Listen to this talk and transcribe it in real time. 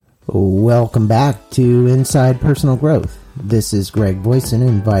Welcome back to Inside Personal Growth. This is Greg Voisin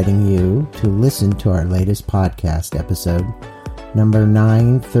inviting you to listen to our latest podcast episode, number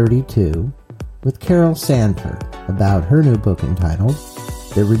 932, with Carol Sanford about her new book entitled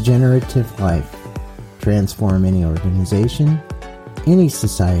The Regenerative Life: Transform Any Organization, Any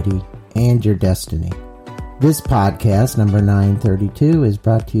Society, and Your Destiny. This podcast, number 932, is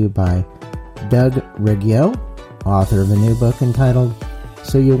brought to you by Doug Reggio, author of a new book entitled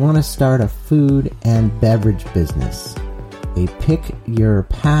So You Want to Start a Food and Beverage Business, a Pick Your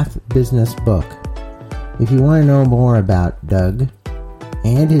Path business book. If you want to know more about Doug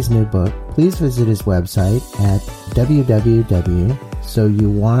and his new book, please visit his website at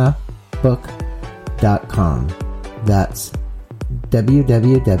www.soyouwannabook.com. That's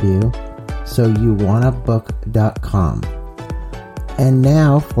www.soyouwannabook.com. And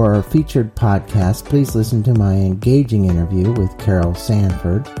now for our featured podcast, please listen to my engaging interview with Carol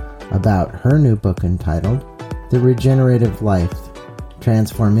Sanford about her new book entitled The Regenerative Life: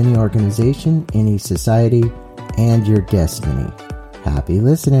 Transform Any Organization, Any Society, and Your Destiny. Happy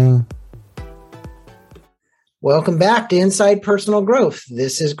listening. Welcome back to Inside Personal Growth.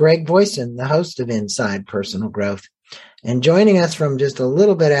 This is Greg Voisin, the host of Inside Personal Growth. And joining us from just a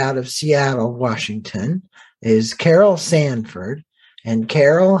little bit out of Seattle, Washington, is Carol Sanford. And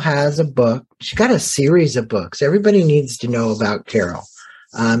Carol has a book. She's got a series of books. Everybody needs to know about Carol.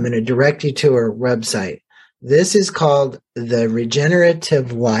 I'm going to direct you to her website. This is called The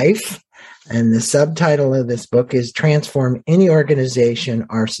Regenerative Life, and the subtitle of this book is Transform Any Organization,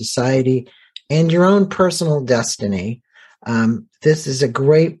 Our Society, and Your Own Personal Destiny. This is a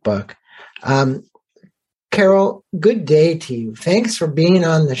great book. Carol, good day to you. Thanks for being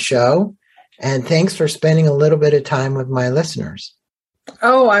on the show, and thanks for spending a little bit of time with my listeners.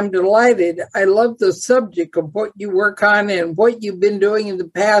 Oh, I'm delighted. I love the subject of what you work on and what you've been doing in the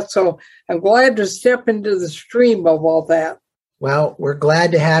past, so I'm glad to step into the stream of all that. Well, we're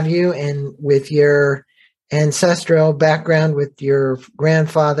glad to have you, and with your ancestral background with your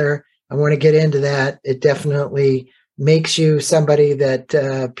grandfather, I want to get into that. It definitely makes you somebody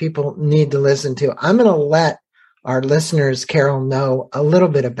that people need to listen to. I'm going to let our listeners, Carol, know a little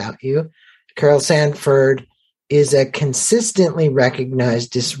bit about you. Carol Sanford is a consistently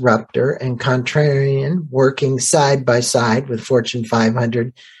recognized disruptor and contrarian, working side by side with Fortune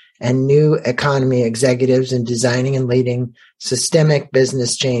 500 and new economy executives in designing and leading systemic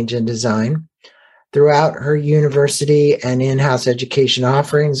business change and design. Throughout her university and in-house education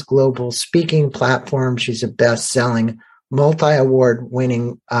offerings, global speaking platform, she's a best-selling, multi-award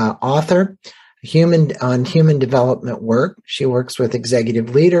winning author on human development work. She works with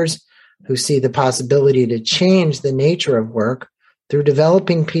executive leaders who see the possibility to change the nature of work through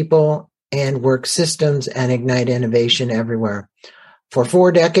developing people and work systems and ignite innovation everywhere. For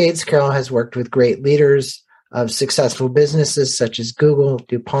 4 decades, Carol has worked with great leaders of successful businesses such as Google,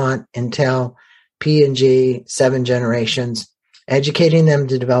 DuPont, Intel, P&G, 7 Generations, educating them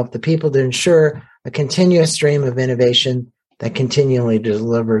to develop the people to ensure a continuous stream of innovation that continually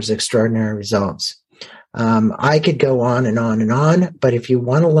delivers extraordinary results. I could go on and on and on, but if you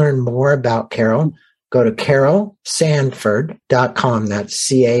want to learn more about Carol, go to carolsanford.com. That's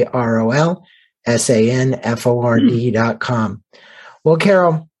CarolSanford.com. Well,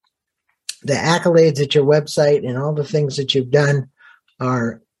 Carol, the accolades at your website and all the things that you've done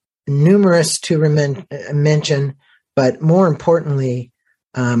are numerous to mention, but more importantly,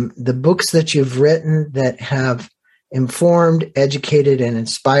 the books that you've written that have informed, educated, and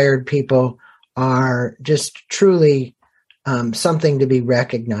inspired people are just truly something to be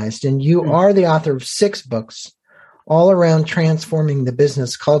recognized. And you are the author of 6 books all around transforming the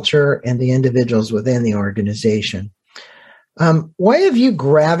business culture and the individuals within the organization. Why have you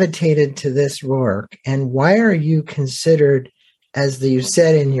gravitated to this work, and why are you considered, as you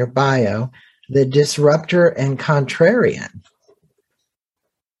said in your bio, the disruptor and contrarian?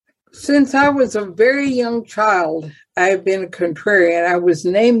 Since I was a very young child, I've been a contrarian. I was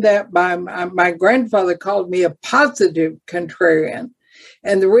named that by my grandfather, called me a positive contrarian.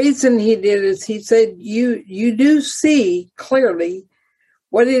 And the reason he did is he said, you do see clearly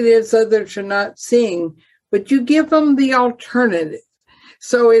what it is others are not seeing, but you give them the alternative.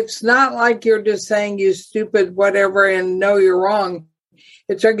 So it's not like you're just saying, you stupid, whatever, and no, you're wrong.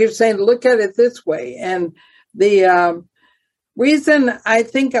 It's like you're saying, look at it this way. And the reason I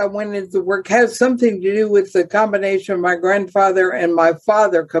think I went into the work has something to do with the combination of my grandfather and my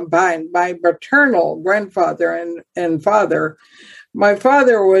father combined, my maternal grandfather and father. My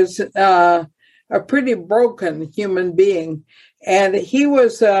father was a pretty broken human being, and he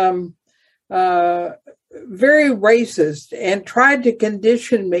was very racist and tried to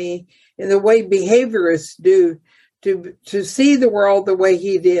condition me in the way behaviorists do to see the world the way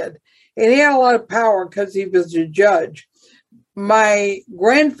he did. And he had a lot of power because he was a judge. My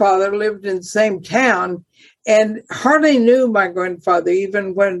grandfather lived in the same town and hardly knew my grandfather,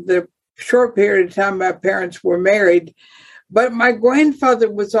 even when the short period of time my parents were married. But my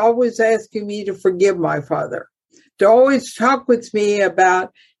grandfather was always asking me to forgive my father, to always talk with me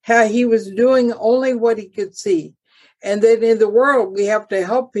about how he was doing only what he could see. And that in the world, we have to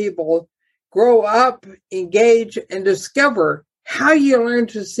help people grow up, engage, and discover how you learn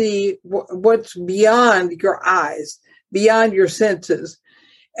to see what's beyond your eyes, beyond your senses.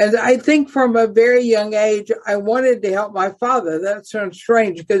 And I think from a very young age, I wanted to help my father. That sounds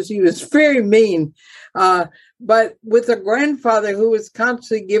strange because he was very mean. But with a grandfather who was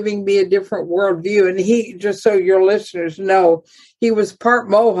constantly giving me a different worldview, and he, just so your listeners know, he was part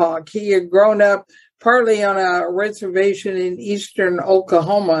Mohawk. He had grown up partly on a reservation in eastern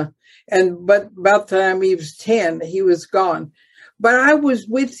Oklahoma, but about the time he was 10, he was gone. But I was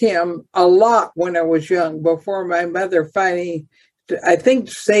with him a lot when I was young, before my mother finally, I think,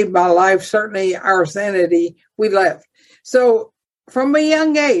 saved my life, certainly our sanity. We left. So from a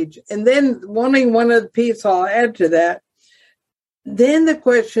young age, and then one of the pieces I'll add to that, then the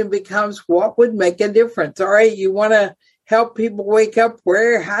question becomes, what would make a difference? All right, you want to help people wake up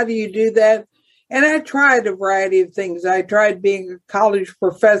where? How do you do that? And I tried a variety of things. I tried being a college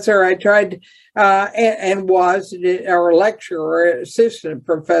professor. I tried and was a lecturer or assistant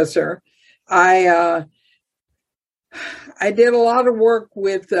professor. I did a lot of work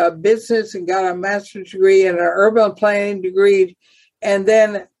with business and got a master's degree and an urban planning degree. And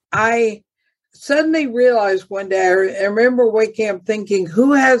then I suddenly realized one day, I remember waking up thinking,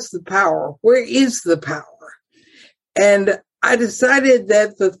 who has the power? Where is the power? And I decided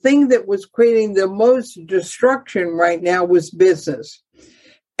that the thing that was creating the most destruction right now was business.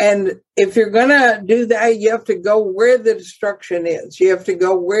 And if you're going to do that, you have to go where the destruction is. You have to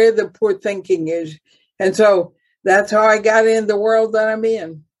go where the poor thinking is. And so that's how I got in the world that I'm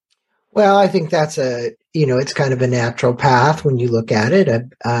in. Well, I think that's it's kind of a natural path when you look at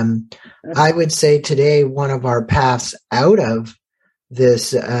it. I would say today, one of our paths out of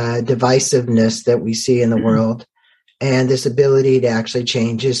this divisiveness that we see in the world and this ability to actually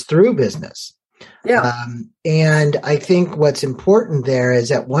change is through business. Yeah. And I think what's important there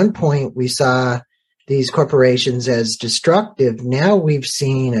is at one point we saw these corporations as destructive. Now we've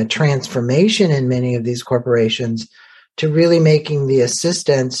seen a transformation in many of these corporations to really making the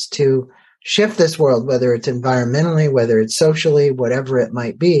assistance to shift this world, whether it's environmentally, whether it's socially, whatever it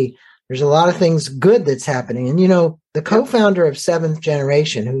might be. There's a lot of things good that's happening. And, the co-founder of Seventh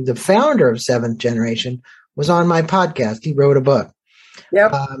Generation, who the founder of Seventh Generation was on my podcast. He wrote a book.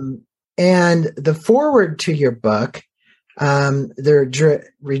 Yep. And the foreword to your book, The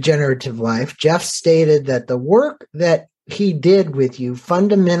Regenerative Life, Jeff stated that the work that he did with you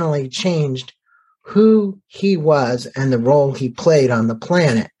fundamentally changed who he was and the role he played on the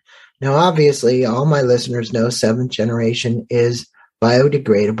planet. Now, obviously, all my listeners know Seventh Generation is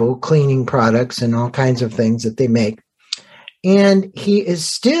biodegradable cleaning products and all kinds of things that they make. And he is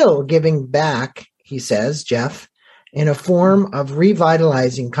still giving back, he says, Jeff, in a form of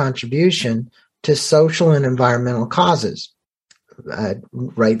revitalizing contribution to social and environmental causes.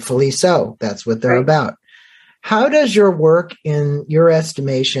 Rightfully so. That's what they're about. How does your work, in your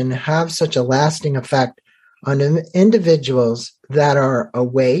estimation, have such a lasting effect on individuals that are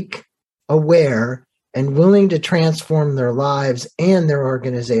awake, aware, and willing to transform their lives and their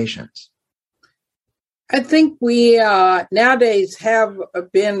organizations? I think we nowadays have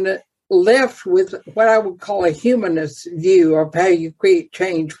been left with what I would call a humanist view of how you create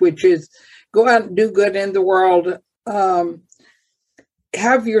change, which is go out and do good in the world,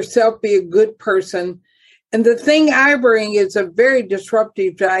 have yourself be a good person. And the thing I bring is a very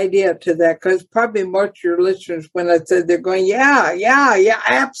disruptive idea to that, because probably most of your listeners, when I said, they're going, yeah,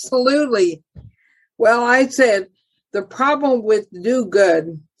 absolutely. Well, I said, the problem with do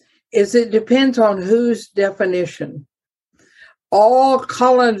good is it depends on whose definition. All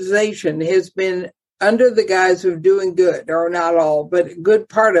colonization has been under the guise of doing good, or not all, but a good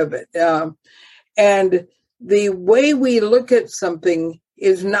part of it. And the way we look at something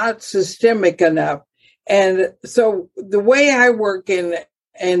is not systemic enough. And so the way I work and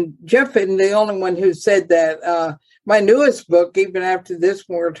Jeff isn't the only one who said that. My newest book, even after this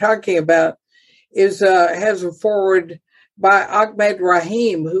one we're talking about, has a foreword by Ahmed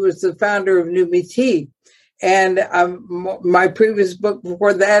Rahim, who is the founder of NuMiti. And my previous book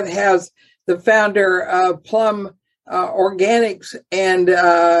before that has the founder of Plum Organics and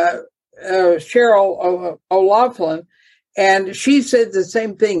Cheryl O'Loughlin, and she said the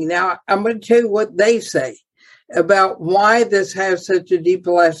same thing. Now, I'm going to tell you what they say about why this has such a deep,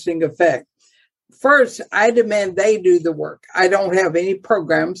 lasting effect. First, I demand they do the work. I don't have any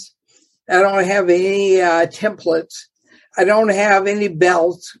programs. I don't have any templates. I don't have any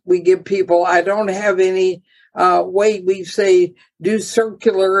belts we give people. I don't have any way we say do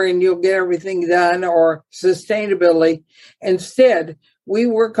circular and you'll get everything done, or sustainability. Instead, we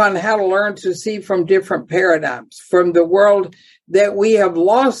work on how to learn to see from different paradigms, from the world that we have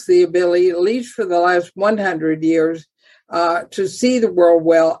lost the ability, at least for the last 100 years, to see the world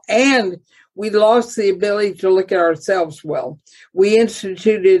well. And we lost the ability to look at ourselves well. We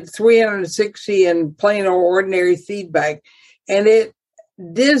instituted 360 and plain or ordinary feedback, and it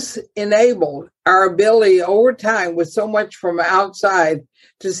disenabled our ability over time with so much from outside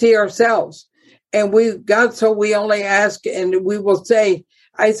to see ourselves. And we got so we only ask, and we will say,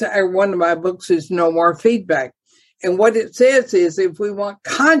 one of my books is No More Feedback. And what it says is, if we want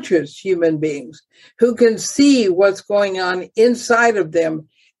conscious human beings who can see what's going on inside of them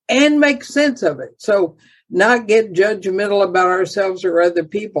and make sense of it, so not get judgmental about ourselves or other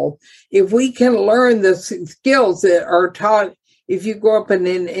people, if we can learn the skills that are taught, if you grow up in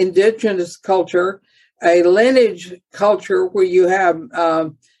an indigenous culture, a lineage culture where you have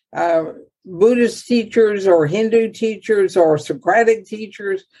Buddhist teachers or Hindu teachers or Socratic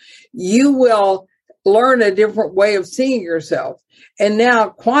teachers, you will learn a different way of seeing yourself. And now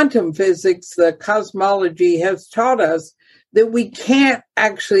quantum physics, the cosmology, has taught us that we can't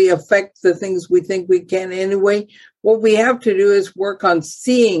actually affect the things we think we can anyway. What we have to do is work on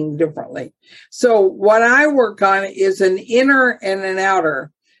seeing differently. So what I work on is an inner and an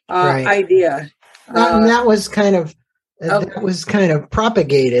outer idea. And that was kind of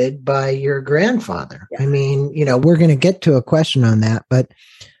propagated by your grandfather. Yeah. I mean, we're going to get to a question on that, but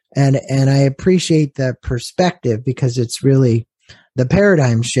and I appreciate the perspective, because it's really the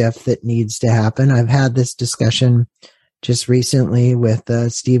paradigm shift that needs to happen. I've had this discussion just recently with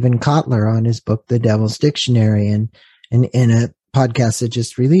Stephen Kotler on his book, The Devil's Dictionary, and in a podcast that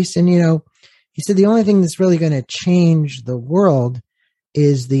just released. And, he said the only thing that's really going to change the world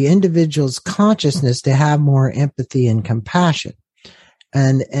is the individual's consciousness to have more empathy and compassion.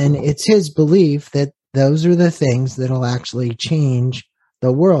 And it's his belief that those are the things that'll actually change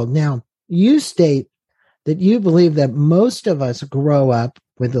the world. Now, you state that you believe that most of us grow up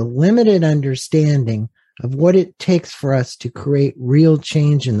with a limited understanding of what it takes for us to create real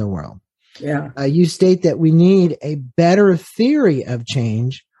change in the world. Yeah. You state that we need a better theory of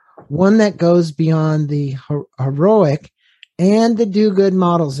change, one that goes beyond the heroic and the do-good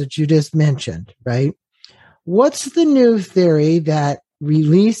models that you just mentioned, right? What's the new theory that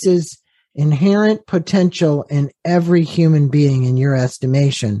releases inherent potential in every human being, in your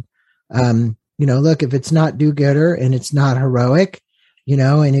estimation? Look, if it's not do-gooder and it's not heroic,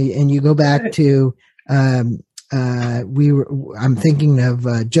 and you go back to, I'm thinking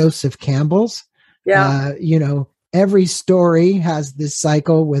of Joseph Campbell's. Yeah. Every story has this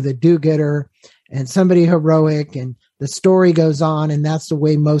cycle with a do-gooder and somebody heroic, and the story goes on, and that's the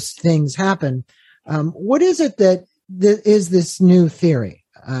way most things happen. What is it that is this new theory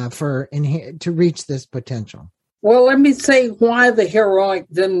to reach this potential? Well, let me say why the heroic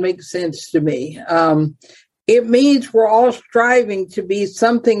doesn't make sense to me. It means we're all striving to be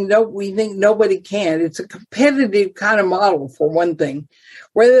something that we think nobody can. It's a competitive kind of model, for one thing,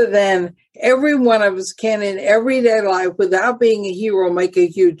 rather than every one of us can in everyday life, without being a hero, make a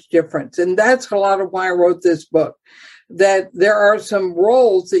huge difference. And that's a lot of why I wrote this book, that there are some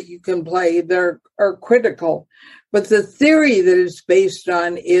roles that you can play that are critical. But the theory that it's based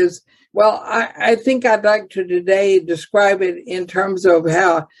on is, well, I think I'd like to today describe it in terms of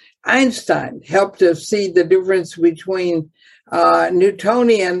how Einstein helped us see the difference between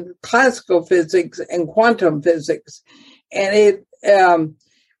Newtonian classical physics and quantum physics. And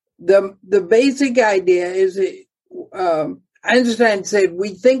the basic idea is, Einstein said, we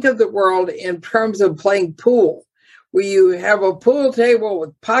think of the world in terms of playing pool, where you have a pool table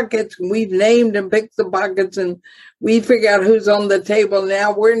with pockets, and we've named and picked the pockets, and we figure out who's on the table.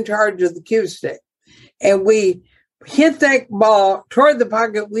 Now we're in charge of the cue stick. And we hit that ball toward the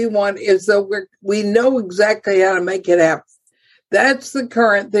pocket we want, as though we know exactly how to make it happen. That's the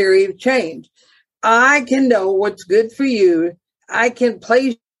current theory of change. I can know what's good for you. I can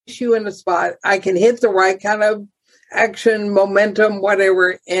place you in a spot. I can hit the right kind of action, momentum,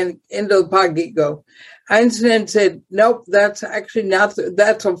 whatever, and into the pocket you go. Einstein said, nope, that's actually not,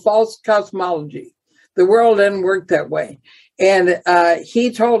 that's a false cosmology. The world doesn't work that way. And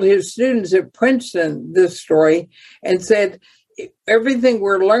he told his students at Princeton this story and said, everything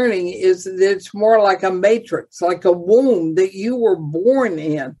we're learning is that it's more like a matrix, like a womb that you were born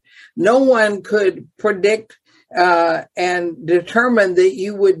in. No one could predict and determine that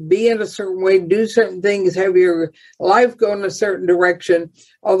you would be in a certain way, do certain things, have your life go in a certain direction,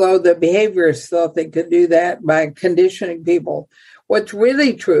 although the behaviorists thought they could do that by conditioning people. What's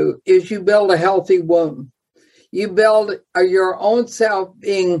really true is you build a healthy womb. You build your own self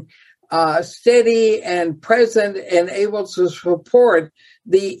being steady and present and able to support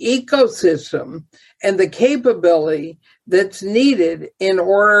the ecosystem and the capability that's needed in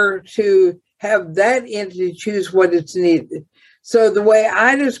order to have that entity choose what it's needed. So the way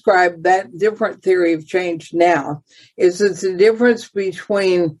I describe that different theory of change now is it's the difference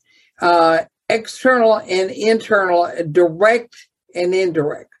between external and internal, direct and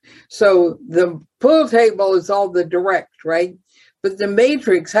indirect. So the pool table is all the direct, right? But the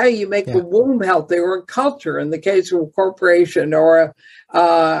matrix, how you make a womb healthy, or a culture in the case of a corporation, or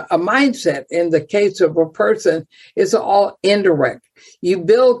a mindset in the case of a person, is all indirect. You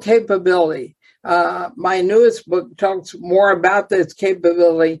build capability. My newest book talks more about this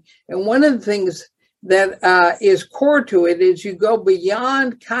capability. And one of the things that is core to it is you go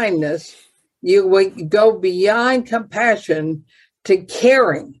beyond kindness, you go beyond compassion to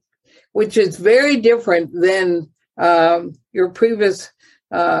caring, which is very different than your previous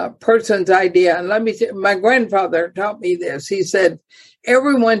person's idea. And let me say, my grandfather taught me this. He said,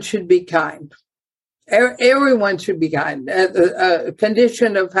 everyone should be kind. Everyone should be kind. A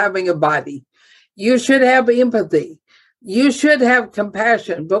condition of having a body. You should have empathy. You should have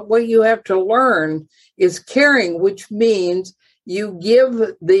compassion. But what you have to learn is caring, which means you give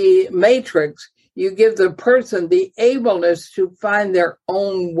the matrix, you give the person the ableness to find their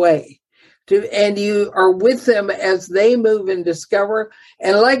own way. And you are with them as they move and discover,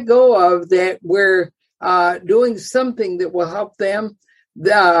 and let go of that we're doing something that will help them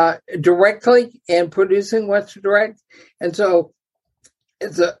directly and producing what's direct. And so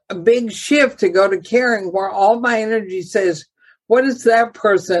it's a big shift to go to caring, where all my energy says, what is that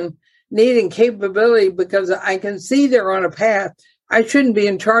person needing capability? Because I can see they're on a path. I shouldn't be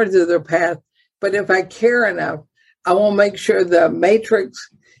in charge of their path. But if I care enough, I will make sure the matrix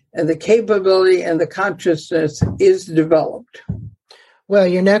and the capability and the consciousness is developed. Well,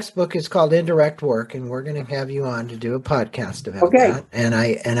 your next book is called Indirect Work, and we're going to have you on to do a podcast about that. And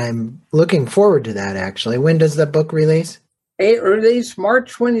I'm looking forward to that, actually. When does the book release? It released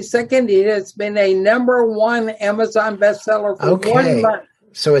March 22nd. It has been a #1 Amazon bestseller for 1 month.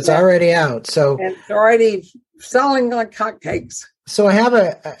 So it's already out. So and it's already selling like hotcakes. So I have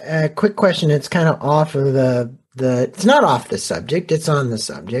a quick question. It's kind of off of it's not off the subject. It's on the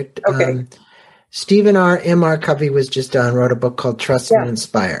subject. Okay. Stephen M.R. Covey was just on, wrote a book called Trust and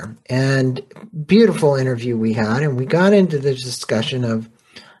Inspire. And beautiful interview we had. And we got into the discussion of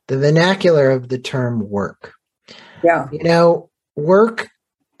the vernacular of the term work. Yeah. You know, work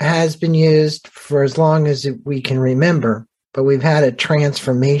has been used for as long as we can remember, but we've had a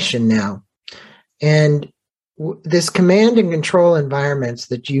transformation now. And this command and control environments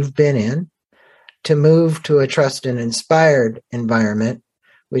that you've been in, to move to a trust and inspired environment,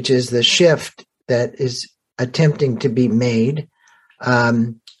 which is the shift that is attempting to be made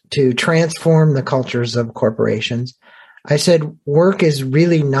to transform the cultures of corporations. I said, work is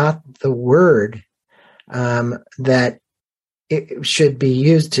really not the word that it should be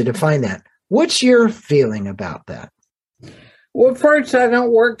used to define that. What's your feeling about that? Well, first, I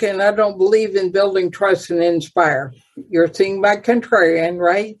don't work and I don't believe in building trust and inspire. You're seeing my contrarian,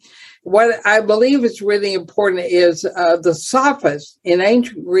 right? What I believe is really important is the sophists in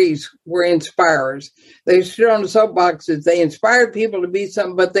ancient Greece were inspirers. They stood on the soapboxes. They inspired people to be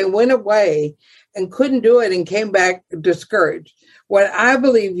something, but they went away and couldn't do it and came back discouraged. What I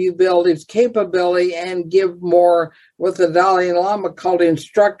believe you build is capability and give more what the Dalai Lama called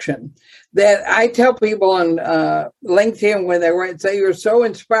instruction. That I tell people on LinkedIn when they write, say, you're so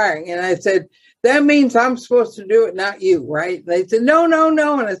inspiring. And I said, that means I'm supposed to do it, not you, right? And they said, no.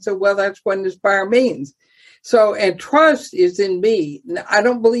 And I said, well, that's what inspire means. So, and trust is in me. I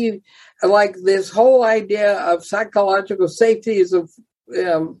don't believe like this whole idea of psychological safety is a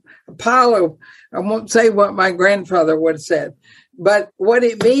pile of, I won't say what my grandfather would have said, but what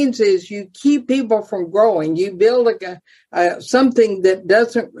it means is you keep people from growing. You build something that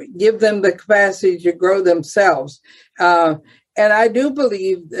doesn't give them the capacity to grow themselves. And I do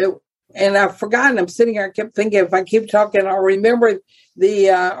believe that, and I've forgotten, I'm sitting here, I kept thinking, if I keep talking, I'll remember the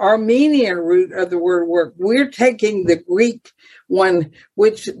Armenian root of the word work. We're taking the Greek one,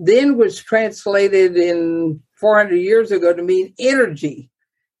 which then was translated in 400 years ago to mean energy.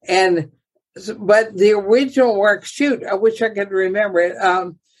 And but the original work, shoot, I wish I could remember it.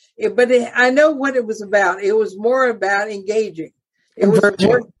 I know what it was about. It was more about engaging. It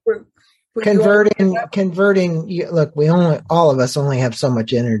Converging. Converting. Look, all of us only have so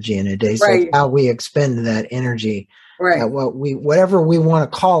much energy in a day. So right. How we expend that energy, right? Whatever we want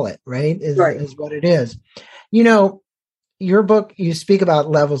to call it, right, is what it is. Your book, you speak about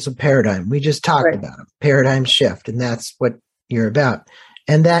levels of paradigm. We just talked about it, paradigm shift, and that's what you're about.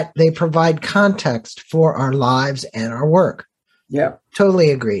 And that they provide context for our lives and our work. Yeah,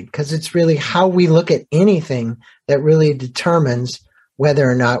 totally agreed. Because it's really how we look at anything that really determines whether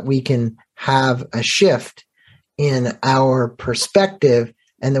or not we can have a shift in our perspective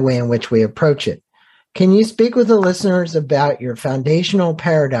and the way in which we approach it. Can you speak with the listeners about your foundational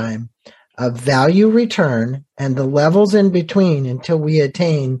paradigm of value return and the levels in between until we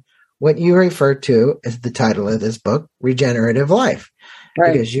attain what you refer to as the title of this book, Regenerative Life?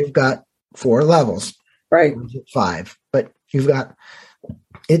 Right. Because you've got 4 levels. Right. 5. But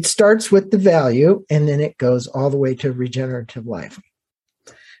it starts with the value and then it goes all the way to regenerative life.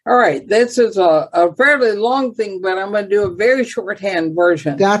 All right. This is a fairly long thing, but I'm going to do a very shorthand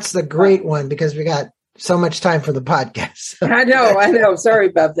version. That's the great one because we got so much time for the podcast. I know. Sorry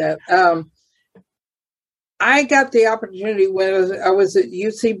about that. I got the opportunity when I was at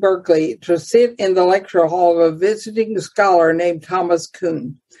UC Berkeley to sit in the lecture hall of a visiting scholar named Thomas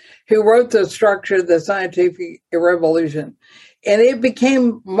Kuhn, who wrote The Structure of the Scientific Revolution. And it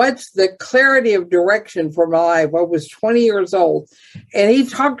became much the clarity of direction for my life. I was 20 years old. And he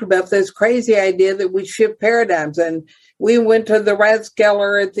talked about this crazy idea that we shift paradigms. And we went to the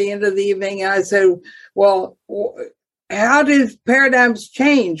Rathskeller at the end of the evening. And I said, well, how do paradigms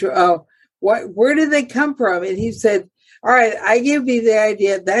change? Where do they come from? And he said, all right, I give you the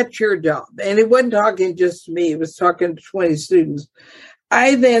idea. That's your job. And he wasn't talking just to me. He was talking to 20 students.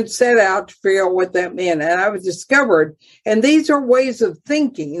 I then set out to figure out what that meant. And I discovered, and these are ways of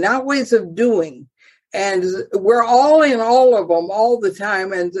thinking, not ways of doing. And we're all in all of them all the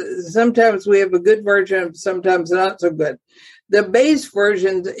time. And sometimes we have a good version, sometimes not so good. The base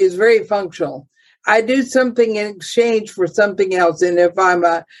version is very functional. I do something in exchange for something else. And if I'm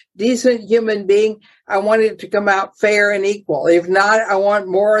a decent human being, I want it to come out fair and equal. If not, I want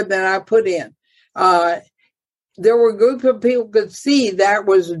more than I put in. There were a group of people who could see that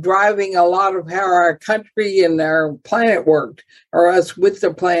was driving a lot of how our country and our planet worked, or us with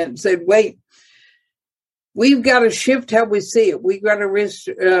the planet, said, wait, we've got to shift how we see it. We've got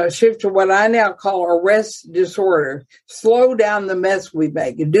to shift to what I now call a rest disorder. Slow down the mess we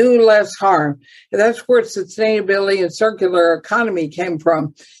make, do less harm. And that's where sustainability and circular economy came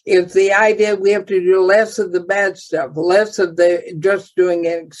from. It's the idea we have to do less of the bad stuff, less of the just doing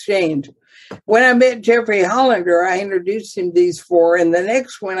an exchange. When I met Jeffrey Hollander, I introduced him these 4, and the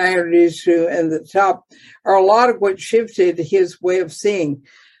next one I introduced you in the top are a lot of what shifted his way of seeing.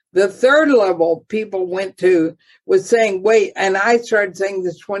 The third level people went to was saying, wait, and I started saying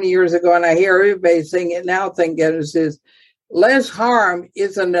this 20 years ago, and I hear everybody saying it now, thank goodness, is less harm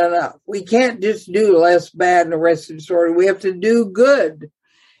isn't enough. We can't just do less bad in the rest of the story. We have to do good.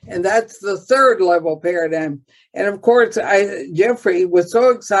 And that's the third level paradigm. And of course, Jeffrey was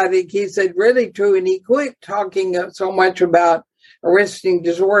so excited. He said, really true. And he quit talking so much about arresting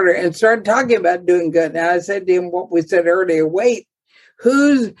disorder and started talking about doing good. And I said to him what we said earlier, wait,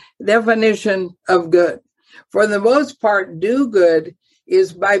 whose definition of good? For the most part, do good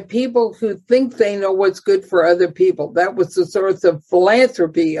is by people who think they know what's good for other people. That was the source of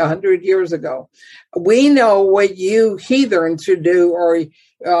philanthropy 100 years ago. We know what you heathens should do, or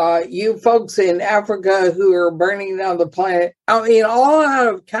you folks in Africa who are burning down the planet. I mean, all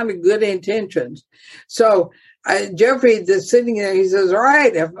out of kind of good intentions. So Jeffrey is sitting there, he says, all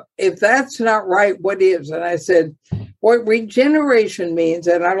right, if that's not right, what is? And I said, what regeneration means,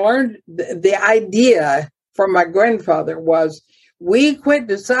 and I learned the idea from my grandfather, was we quit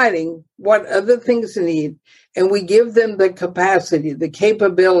deciding what other things need, and we give them the capacity, the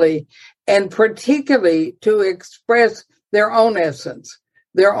capability, and particularly to express their own essence,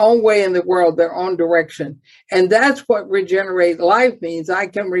 their own way in the world, their own direction. And that's what regenerate life means. I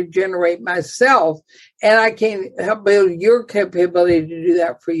can regenerate myself, and I can help build your capability to do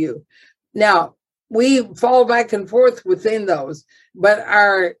that for you. Now, we fall back and forth within those, but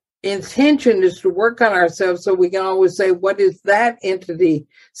our intention is to work on ourselves so we can always say, what is that entity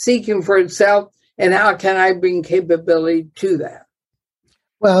seeking for itself, and how can I bring capability to that?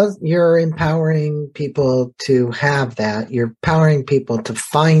 Well, you're empowering people to have that. You're empowering people to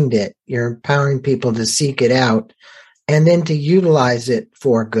find it. You're empowering people to seek it out and then to utilize it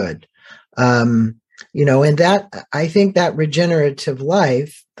for good. And that, I think that regenerative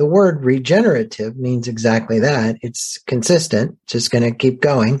life, the word regenerative means exactly that. It's consistent, just going to keep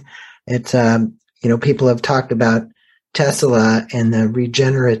going. It's, people have talked about Tesla and the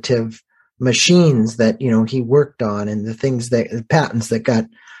regenerative machines that, he worked on, and the patents that got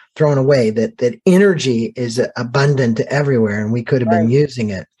thrown away, that energy is abundant everywhere and we could have been using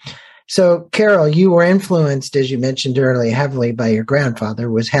it. So, Carol, you were influenced, as you mentioned earlier, heavily by your grandfather,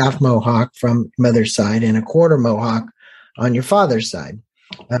 who was half Mohawk from mother's side and a quarter Mohawk on your father's side.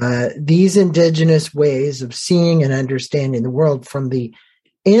 These indigenous ways of seeing and understanding the world from the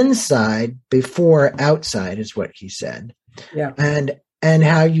inside before outside is what he said. Yeah. And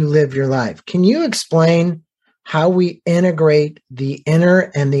how you live your life. Can you explain how we integrate the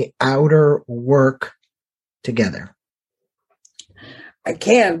inner and the outer work together? I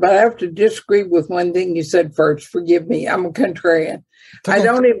can, but I have to disagree with one thing you said first. Forgive me. I'm a contrarian. Okay. I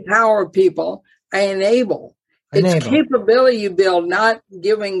don't empower people. I enable. It's capability you build, not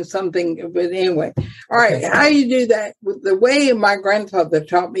giving something. But anyway, all right. How you do that? The way my grandfather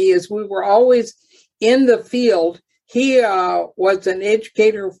taught me is we were always in the field. He was an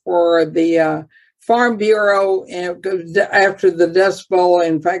educator for the Farm Bureau after the Dust Bowl.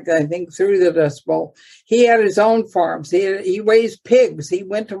 In fact, I think through the Dust Bowl, he had his own farms. He raised pigs. He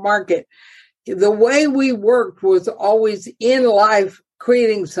went to market. The way we worked was always in life,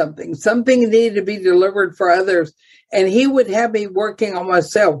 creating something. Something needed to be delivered for others. And he would have me working on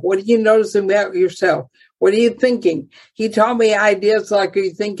myself. What do you notice about yourself? What are you thinking? He taught me ideas like, are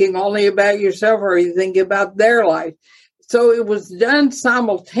you thinking only about yourself, or are you thinking about their life? So it was done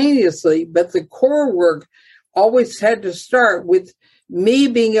simultaneously, but the core work always had to start with me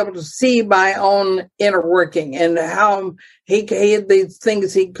being able to see my own inner working, and how he had these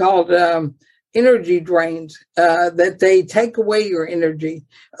things he called energy drains, that they take away your energy,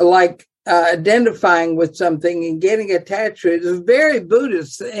 like identifying with something and getting attached to it. It's very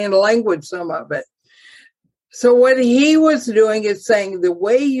Buddhist in language, some of it. So what he was doing is saying the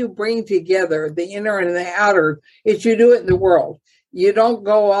way you bring together the inner and the outer is you do it in the world. You don't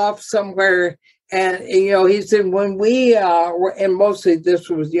go off somewhere. And, he said when we were, and mostly this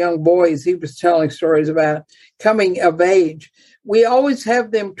was young boys, he was telling stories about coming of age. We always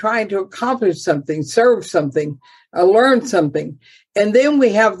have them trying to accomplish something, serve something, learn something. And then we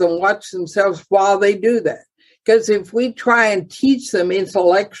have them watch themselves while they do that. Because if we try and teach them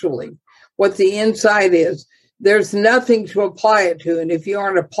intellectually what the inside is, there's nothing to apply it to. And if you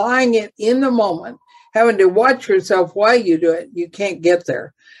aren't applying it in the moment, having to watch yourself while you do it, you can't get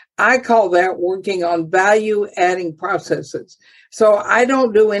there. I call that working on value-adding processes. So I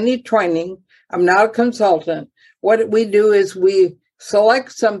don't do any training. I'm not a consultant. What we do is we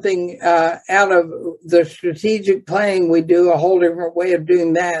select something out of the strategic planning. We do a whole different way of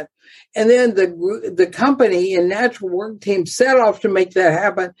doing that. And then the company and natural work team set off to make that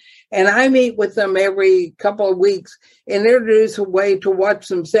happen. And I meet with them every couple of weeks and introduce a way to watch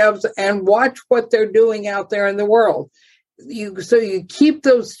themselves and watch what they're doing out there in the world. So you keep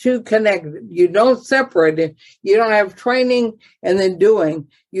those two connected. You don't separate it. You don't have training and then doing.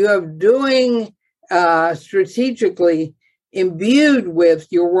 You have doing strategically imbued with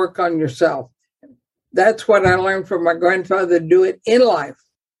your work on yourself. That's what I learned from my grandfather, do it in life.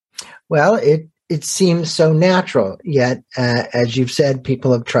 Well, it seems so natural, yet, as you've said,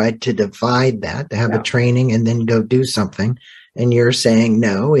 people have tried to divide that, to have a training and then go do something. And you're saying,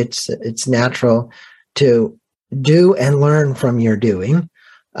 no, it's natural to do and learn from your doing.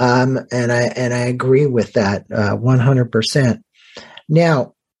 And I agree with that 100%.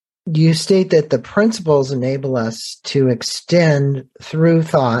 Now, you state that the principles enable us to extend through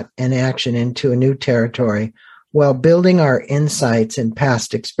thought and action into a new territory while building our insights and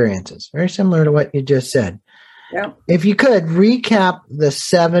past experiences. Very similar to what you just said. Yeah. If you could recap the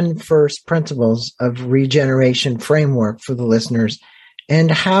 7 first principles of regeneration framework for the listeners and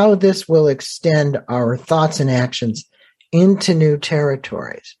how this will extend our thoughts and actions into new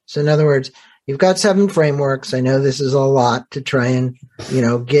territories. So in other words, you've got 7 frameworks. I know this is a lot to try and,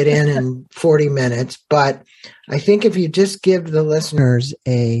 get in 40 minutes, but I think if you just give the listeners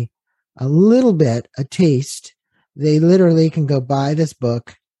a little bit, a taste, they literally can go buy this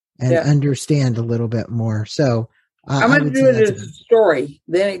book and understand a little bit more. So I'm going to do it as a story.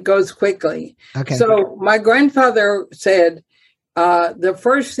 Then it goes quickly. Okay. So my grandfather said, the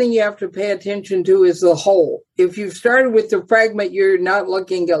first thing you have to pay attention to is the whole. If you've started with the fragment, you're not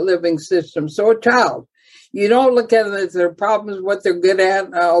looking at living systems. So a child, you don't look at them as their problems, what they're good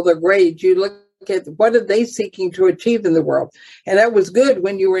at, all their grades. You look at what are they seeking to achieve in the world. And that was good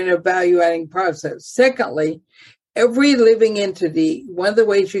when you were in a value-adding process. Secondly, every living entity, one of the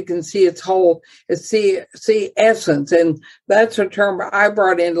ways you can see its whole is see essence. And that's a term I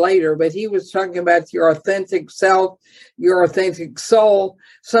brought in later, but he was talking about your authentic self, your authentic soul,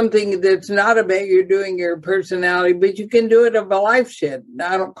 something that's not about you doing your personality, but you can do it of a life shit.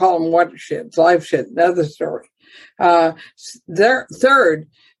 I don't call them watersheds, life shit, another story. Third,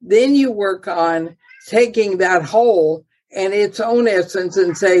 then you work on taking that whole and its own essence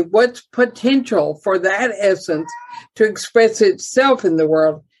and say, what's potential for that essence to express itself in the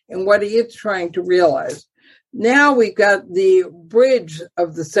world and what it's trying to realize. Now we've got the bridge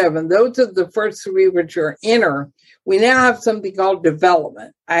of the 7. Those are the first 3, which are inner. We now have something called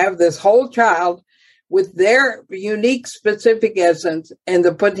development. I have this whole child with their unique, specific essence and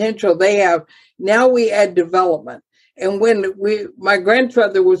the potential they have. Now we add development. And when my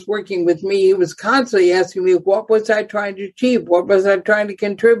grandfather was working with me, he was constantly asking me, what was I trying to achieve? What was I trying to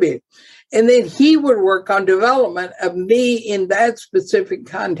contribute? And then he would work on development of me in that specific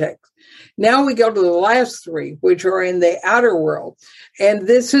context. Now we go to the last 3, which are in the outer world. And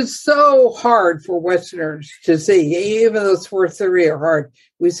this is so hard for Westerners to see, even those first 3 are hard.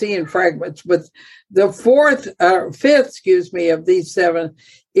 We see in fragments. But the fifth, of these 7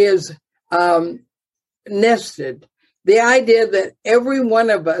 is nested. The idea that every one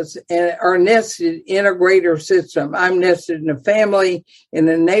of us are nested in a greater system. I'm nested in a family, in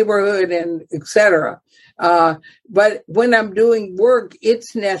a neighborhood, and etc. But when I'm doing work,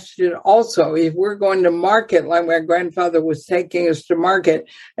 it's nested also. If we're going to market, like my grandfather was taking us to market,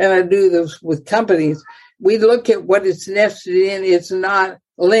 and I do this with companies, we look at what it's nested in. It's not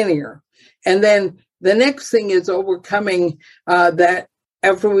linear. And then the next thing is overcoming that.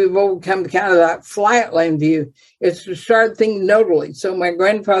 After we've overcome kind of that flatland view, it's to start thinking nodally. So my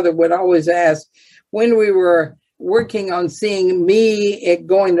grandfather would always ask, when we were working on seeing me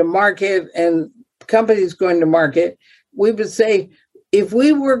going to market and companies going to market, we would say, if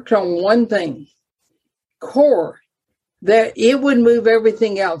we worked on one thing, core, that it would move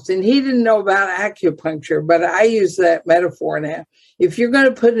everything else. And he didn't know about acupuncture, but I use that metaphor now. If you're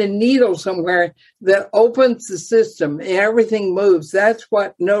going to put a needle somewhere that opens the system and everything moves, that's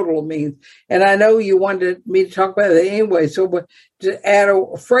what nodal means. And I know you wanted me to talk about it anyway. So to add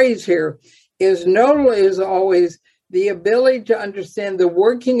a phrase here, is nodal is always the ability to understand the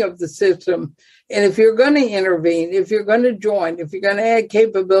working of the system. And if you're going to intervene, if you're going to join, if you're going to add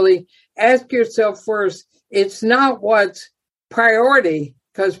capability, ask yourself first, it's not what's priority,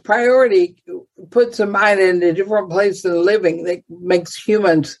 because priority puts the mind in a different place than living that makes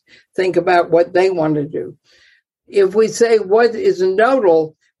humans think about what they want to do. If we say what is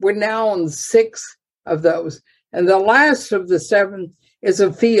nodal, we're now on 6 of those. And the last of the 7 is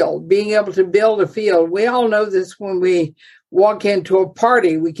a field, being able to build a field. We all know this when we walk into a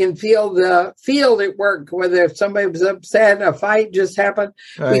party. We can feel the field at work, whether somebody was upset, a fight just happened.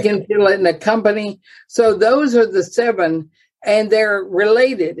 Right. We can feel it in a company. So those are the 7, and they're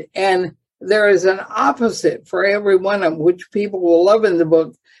related. And there is an opposite for every one of them, which people will love in the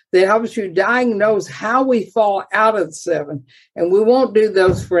book, that helps you diagnose how we fall out of the 7. And we won't do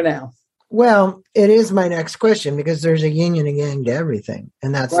those for now. Well, it is my next question, because there's a yin and a yang to everything.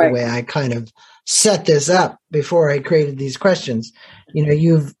 And that's right. The way I kind of set this up before I created these questions. You know,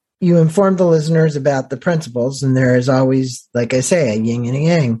 you informed the listeners about the principles, and there is always, like I say, a yin and a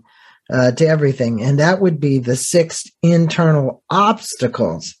yang to everything. And that would be the 6 internal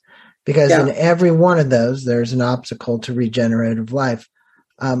obstacles, because in every one of those, there's an obstacle to regenerative life.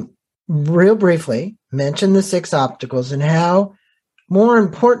 Real briefly, mention the 6 obstacles and how, more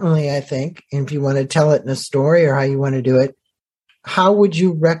importantly, I think, if you want to tell it in a story or how you want to do it, how would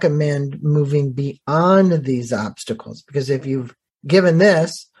you recommend moving beyond these obstacles? Because if you've given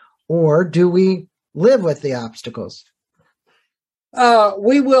this, or do we live with the obstacles?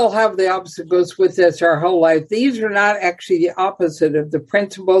 We will have the obstacles with us our whole life. These are not actually the opposite of the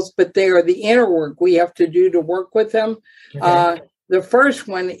principles, but they are the inner work we have to do to work with them. Okay. The first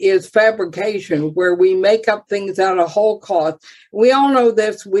one is fabrication, where we make up things out of whole cloth. We all know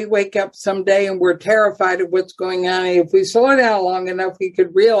this. We wake up someday and we're terrified of what's going on. And if we slow down long enough, we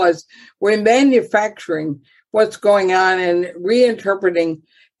could realize we're manufacturing what's going on and reinterpreting.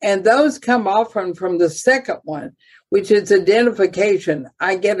 And those come often from the second one, which is identification.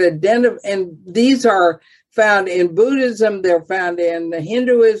 I get and these are found in Buddhism. They're found in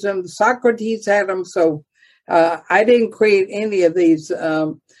Hinduism. Socrates had them. So I didn't create any of these.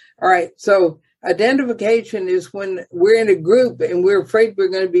 All right. So identification is when we're in a group and we're afraid we're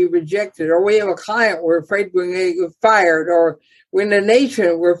going to be rejected, or we have a client, we're afraid we're going to get fired, or we're in a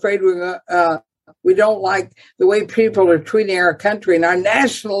nation, we're afraid we don't like the way people are treating our country, and our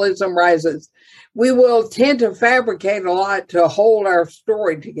nationalism rises. we will tend to fabricate a lot to hold our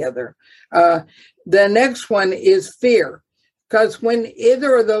story together. The next one is fear, because when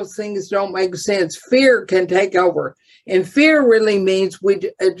either of those things don't make sense, fear can take over. And fear really means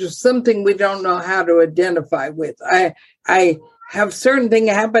it's just something we don't know how to identify with. I have certain things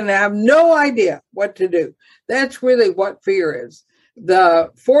happen and I have no idea what to do. That's really what fear is. The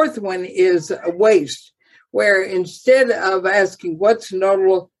fourth one is waste, where instead of asking what's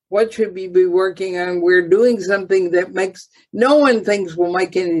notable, what should we be working on, we're doing something that makes no one thinks will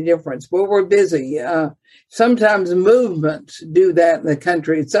make any difference, but we're busy. Sometimes movements do that in the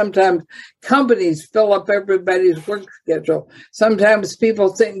country. Sometimes companies fill up everybody's work schedule. Sometimes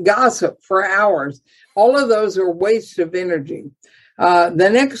people sit and gossip for hours. All of those are wastes of energy. The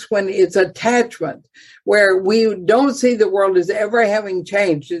next one is attachment, where we don't see the world as ever having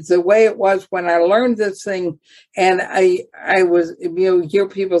changed. It's the way it was when I learned this thing. And I was, hear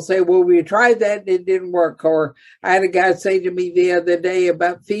people say, well, we tried that, it didn't work. Or I had a guy say to me the other day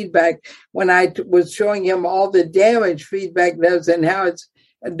about feedback when I was showing him all the damage feedback does and how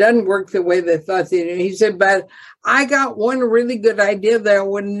it doesn't work the way they thought they did. He said, but I got one really good idea that I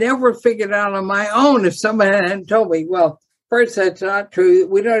would never figure it out on my own if somebody hadn't told me. Well, first, that's not true.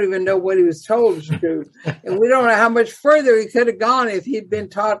 We don't even know what he was told is true. And we don't know how much further he could have gone if he'd been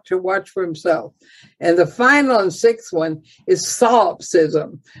taught to watch for himself. And the final and sixth one is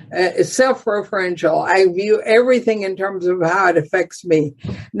solipsism. It's self-referential. I view everything in terms of how it affects me.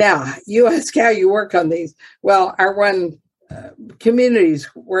 Now, you ask how you work on these. Well, I run communities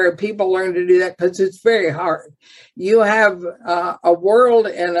where people learn to do that because it's very hard. You have a world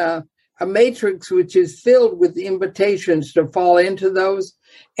and a matrix which is filled with invitations to fall into those.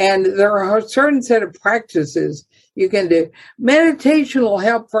 And there are a certain set of practices you can do. Meditation will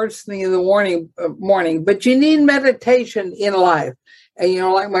help first thing in the morning, but you need meditation in life. And,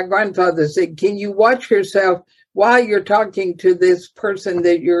 like my grandfather said, can you watch yourself while you're talking to this person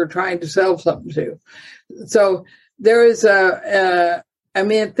that you're trying to sell something to? So there is I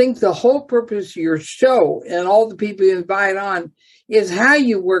think the whole purpose of your show and all the people you invite on is how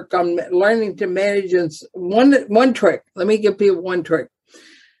you work on learning to manage. And one trick, let me give people one trick.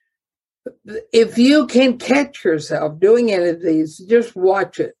 If you can catch yourself doing any of these, just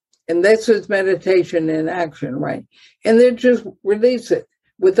watch it. And this is meditation in action, right? And then just release it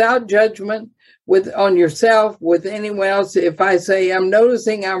without judgment, on yourself, with anyone else. If I say, I'm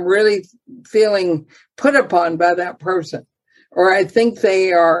noticing I'm really feeling put upon by that person, or I think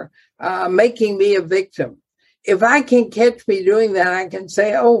they are making me a victim. If I can catch me doing that, I can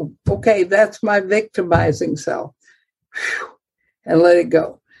say, oh, okay, that's my victimizing self, and let it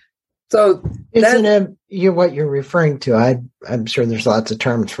go. So isn't it what you're referring to? I'm sure there's lots of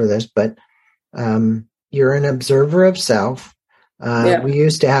terms for this, but you're an observer of self. We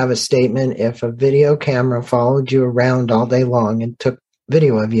used to have a statement: if a video camera followed you around all day long and took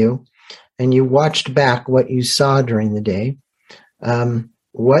video of you, and you watched back what you saw during the day,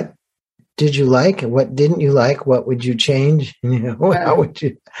 what did you like? What didn't you like? What would you change? How would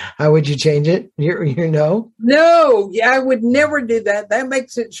you change it? No, I would never do that. That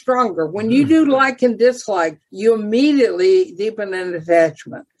makes it stronger. When you do like and dislike, you immediately deepen an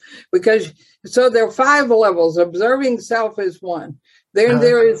attachment, so there are 5 levels. Observing self is one.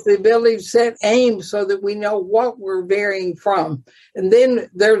 There is the ability to set aims so that we know what we're varying from. And then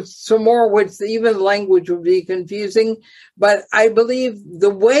there's some more, which even language would be confusing. But I believe the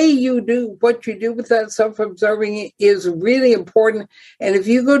way you do what you do with that self-observing is really important. And if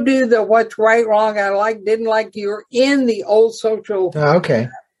you go do the what's right, wrong, I like, didn't like, you're in the old social. Okay.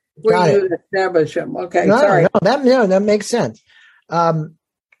 Where you establish them. Okay, sorry. That makes sense.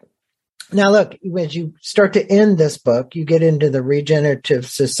 Now, look, as you start to end this book, you get into the Regenerative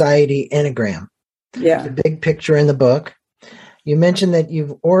Society Enneagram. Yeah. The big picture in the book. You mentioned that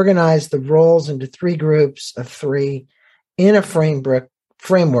you've organized the roles into 3 groups of 3 in a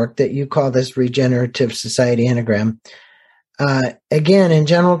framework that you call this Regenerative Society Enneagram. Again, in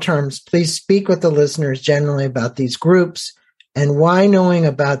general terms, please speak with the listeners generally about these groups and why knowing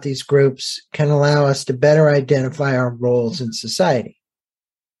about these groups can allow us to better identify our roles in society.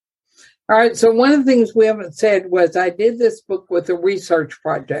 All right. So one of the things we haven't said was I did this book with a research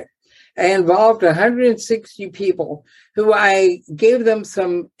project. I involved 160 people who I gave them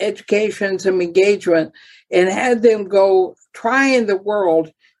some education, some engagement, and had them go try in the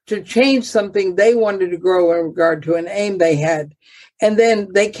world to change something they wanted to grow in regard to an aim they had. And then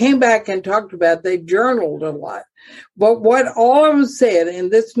they came back and talked about, they journaled a lot. But what all of them said,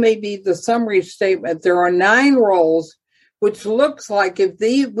 and this may be the summary statement, there are 9 roles which looks like if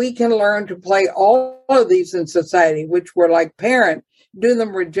we can learn to play all of these in society, which were like parent, do them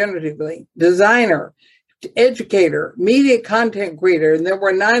regeneratively. Designer, educator, media content creator, and there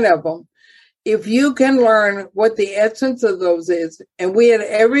were 9 of them. If you can learn what the essence of those is, and we had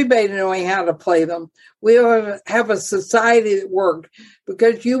everybody knowing how to play them, we have a society that worked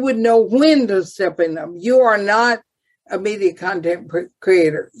because you would know when to step in them. You are not a media content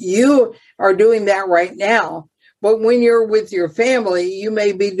creator. You are doing that right now. But when you're with your family, you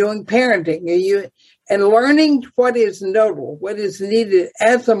may be doing parenting. And learning what is notable, what is needed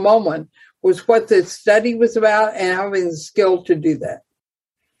at the moment was what the study was about, and having the skill to do that.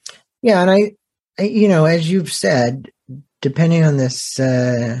 Yeah, and I as you've said, depending on this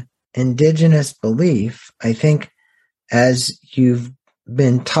indigenous belief, I think as you've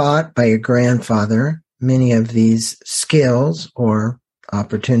been taught by your grandfather many of these skills or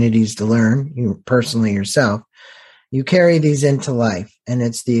opportunities to learn, you personally yourself, you carry these into life, and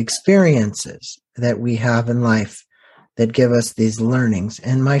it's the experiences that we have in life that give us these learnings.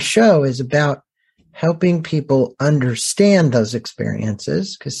 And my show is about helping people understand those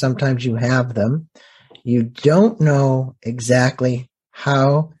experiences, because sometimes you have them. You don't know exactly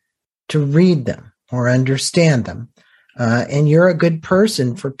how to read them or understand them. And you're a good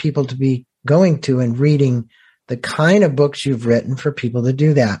person for people to be going to and reading the kind of books you've written for people to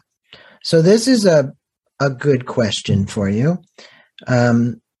do that. So this is a good question for you.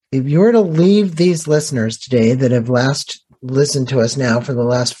 If you were to leave these listeners today that have listened to us now for the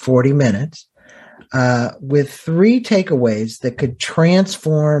last 40 minutes, with 3 takeaways that could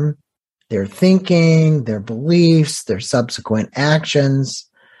transform their thinking, their beliefs, their subsequent actions,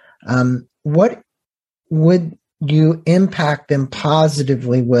 what would you impact them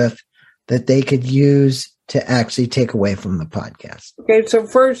positively with that they could use to actually take away from the podcast? Okay, so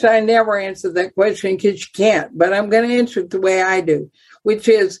first, I never answer that question because you can't, but I'm going to answer it the way I do, which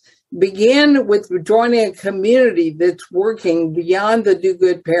is begin with joining a community that's working beyond the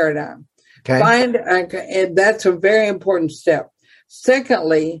do-good paradigm. Okay. And that's a very important step.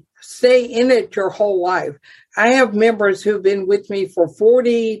 Secondly, stay in it your whole life. I have members who've been with me for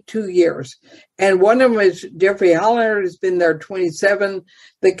 42 years, and one of them is Jeffrey Hollander, has been there 27.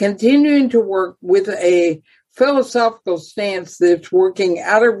 They're continuing to work with a philosophical stance that's working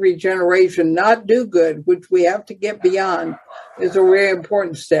out of regeneration, not do good, which we have to get beyond, is a very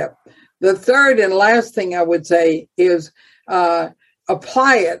important step. The third and last thing I would say is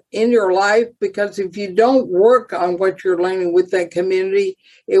apply it in your life, because if you don't work on what you're learning with that community,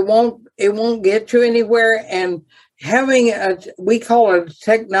 it won't get you anywhere. And having we call it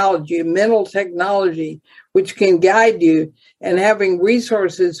technology, mental technology, which can guide you, and having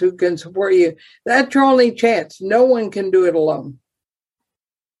resources who can support you, that's your only chance. No one can do it alone.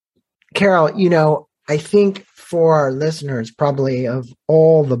 Carol, I think for our listeners, probably of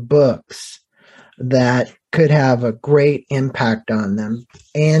all the books that could have a great impact on them,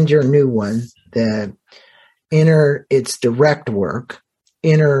 and your new one, the it's direct work,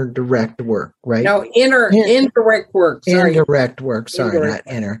 indirect work, right? No, indirect work. Sorry. Indirect work. Sorry, indirect.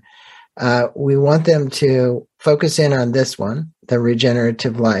 Not inner. We want them to focus in on this one, the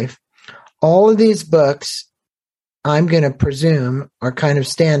regenerative life. All of these books, I'm going to presume, are kind of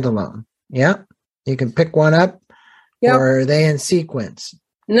standalone. Yeah, you can pick one up, or are they in sequence?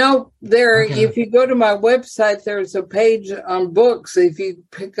 No, if you go to my website, there's a page on books. If you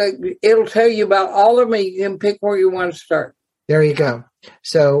pick up, it'll tell you about all of them. You can pick where you want to start. There you go.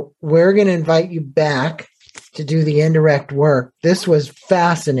 So we're going to invite you back to do the indirect work. This was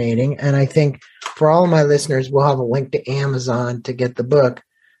fascinating. And I think for all of my listeners, we'll have a link to Amazon to get the book.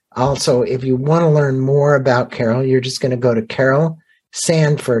 Also, if you want to learn more about Carol, you're just going to go to Carol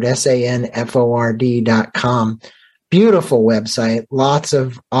Sanford, SANFORD.com. Beautiful website, lots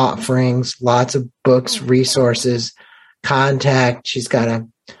of offerings, lots of books, resources, contact. She's got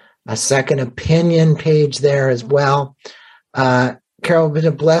a second opinion page there as well. Carol, it's been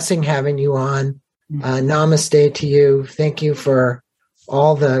a blessing having you on. Namaste to you. Thank you for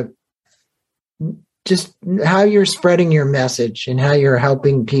all just how you're spreading your message and how you're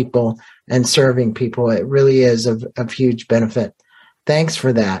helping people and serving people. It really is of huge benefit. Thanks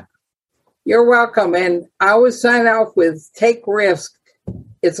for that. You're welcome. And I always sign off with take risk.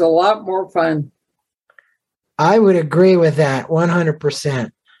 It's a lot more fun. I would agree with that 100%.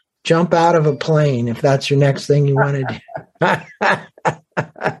 Jump out of a plane if that's your next thing you want to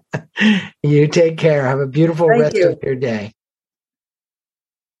do. You take care. Have a beautiful rest of your day.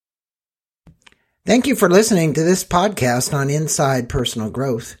 Thank you for listening to this podcast on Inside Personal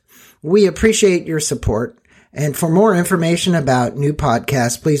Growth. We appreciate your support. And for more information about new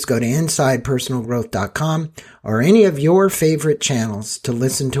podcasts, please go to InsidePersonalGrowth.com or any of your favorite channels to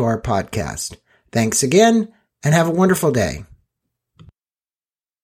listen to our podcast. Thanks again, and have a wonderful day.